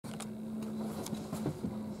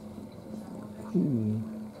Cool.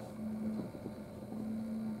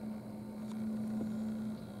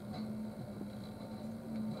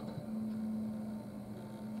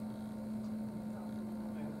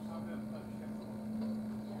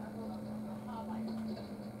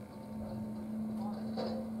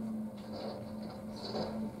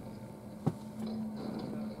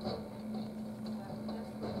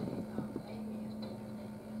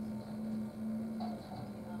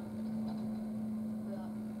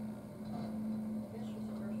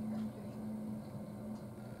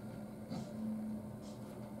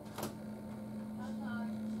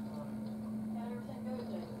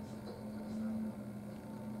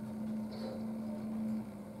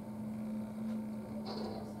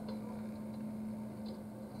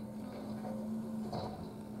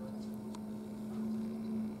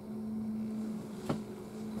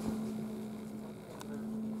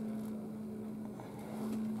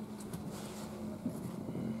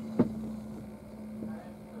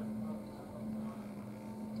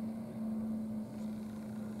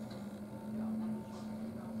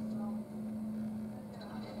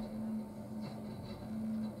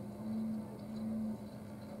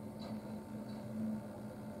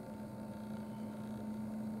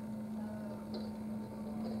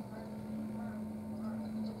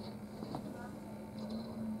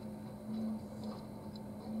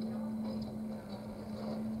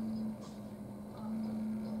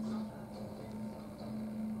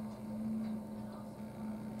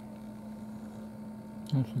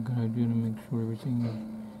 That's a good idea to make sure everything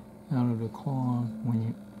is out of the cloth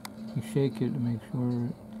when you shake it to make sure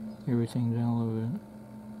everything's out of it.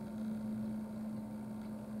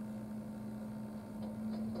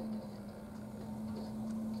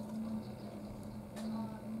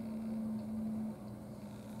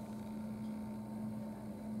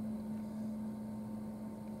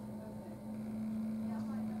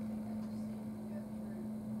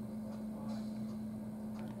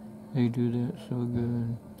 They do that so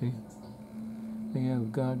good. They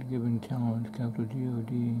have God-given talent, capital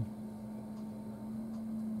G-O-D.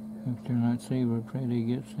 If they're not saved, I pray they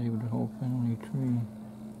get saved, the whole family tree.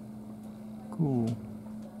 Cool.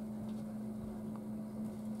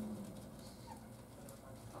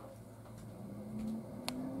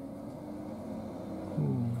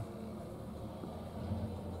 Cool.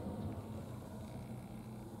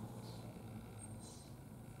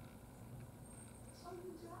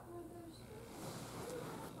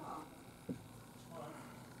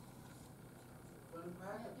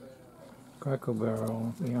 Cracker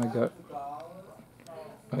Barrel. Yeah, I got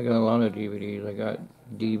a lot of DVDs. I got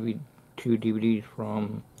two DVDs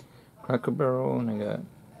from Cracker Barrel, and I got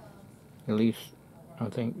at least, I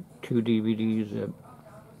think, 2 DVDs at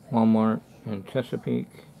Walmart in Chesapeake.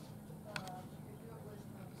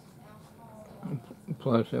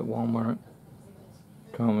 Plus at Walmart,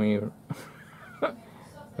 told me,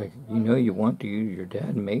 like, you want to use, your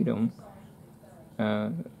dad made them.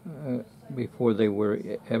 Before they were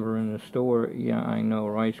ever in the store. Yeah, I know,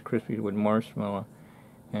 Rice Krispies with marshmallow,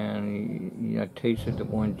 and I tasted the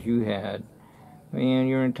ones you had. Man,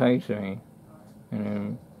 you're enticing me.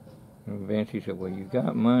 And then Vancy said, well, you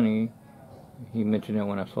got money. He mentioned it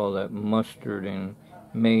when I saw that mustard and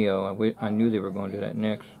mayo. I knew they were going to do that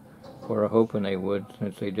next, or hoping they would,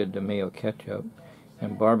 since they did the mayo ketchup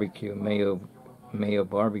and barbecue, mayo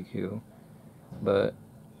barbecue. But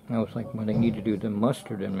I was like, well, they need to do the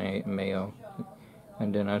mustard and mayo.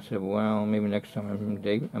 And then I said, well, maybe next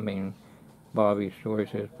time. Bobby's story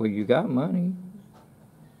says, well, you got money.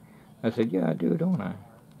 I said, yeah, I do, don't I?